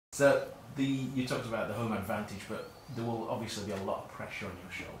So you talked about the home advantage, but there will obviously be a lot of pressure on your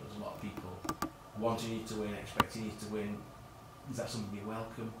shoulders. A lot of people wanting you to win, expecting you to win. Is that something you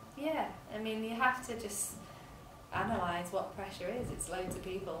welcome? Yeah, I mean, you have to just analyse what pressure is. It's loads of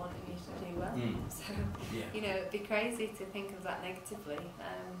people wanting you to do well. So, yeah. you know, it'd be crazy to think of that negatively.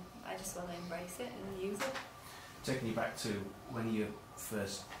 I just want to embrace it and use it. Taking you back to when you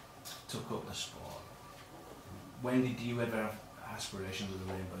first took up the sport, when did you ever have aspirations of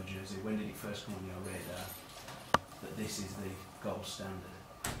the rainbow jersey? When did it first come on your radar that this is the gold standard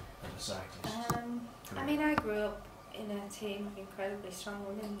of a cyclist? I mean, I grew up in a team of incredibly strong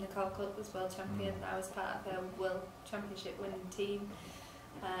women. Nicole Cook was world champion. I was part of a world championship winning team.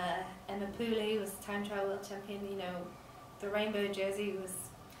 Emma Pooley was time trial world champion. You know, the rainbow jersey was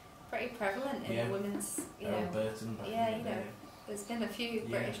pretty prevalent in the women's. You know, Burton. Yeah, you know, there's been a few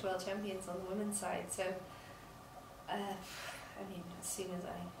British world champions on the women's side. So, I mean, as soon as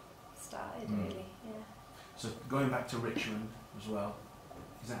I started, really, yeah. So going back to Richmond as well,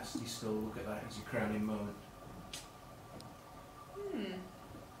 is that you still look at that as your crowning moment?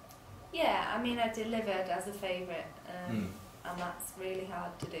 Yeah, I mean, I delivered as a favourite, and that's really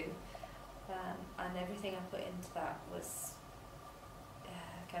hard to do. And everything I put into that was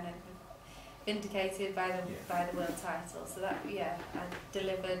kind of vindicated by the world title. So that, I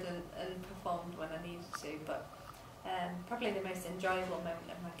delivered and performed when I needed to. But probably the most enjoyable moment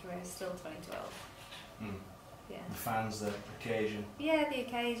of my career is still 2012. Yeah. The fans, the occasion. Yeah, the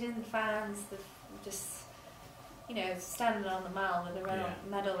occasion, the fans, just. You know, standing on the mile with a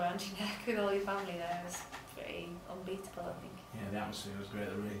medal around your neck with all your family there was pretty unbeatable, I think. Yeah, the atmosphere was great,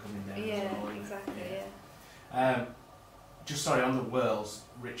 the rain coming down. Yeah, well, exactly, Just sorry, on the Worlds,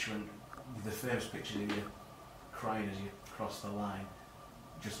 Richmond, the famous picture of you crying as you crossed the line,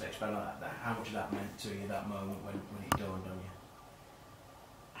 just to expand on that, how much of that meant to you, that moment when it dawned on you?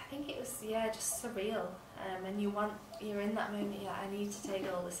 I think it was, just surreal. And you're in that moment, I need to take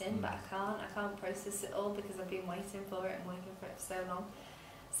all this in, but I can't process it all because I've been waiting for it and working for it for so long.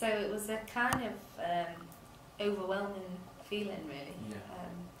 So it was a kind of overwhelming feeling, really. Yeah.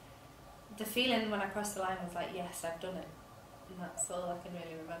 The feeling when I crossed the line was like, yes, I've done it. And that's all I can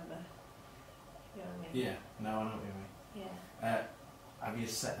really remember. You know what I mean? Yeah, no, I know what you mean. Yeah. Have you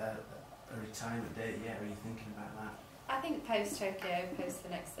set a retirement date yet? Are you thinking about that? I think post-Tokyo, post the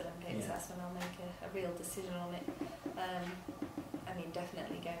next Olympics, that's when I'll make a real decision on it. I mean,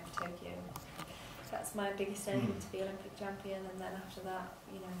 definitely going for Tokyo. That's my biggest aim, to be Olympic champion, and then after that,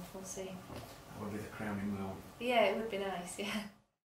 you know, we'll see. That would be the crowning moment. Yeah, it would be nice, yeah.